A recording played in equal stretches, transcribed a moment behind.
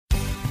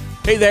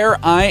Hey there,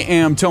 I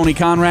am Tony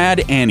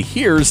Conrad, and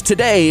here's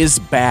today's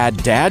bad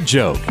dad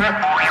joke.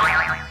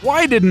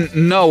 Why didn't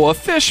Noah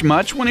fish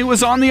much when he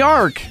was on the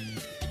ark?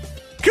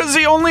 'Cause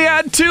he only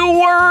had 2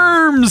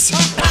 worms!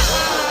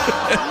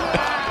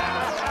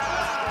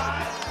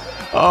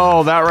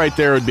 Oh, that right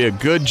there would be a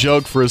good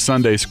joke for a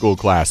Sunday school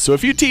class. So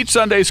if you teach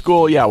Sunday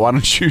school, why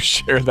don't you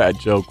share that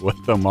joke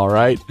with them, all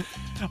right?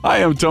 I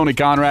am Tony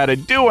Conrad. I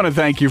do want to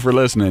thank you for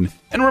listening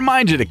and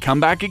remind you to come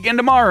back again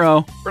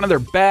tomorrow for another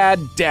bad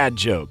dad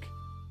joke.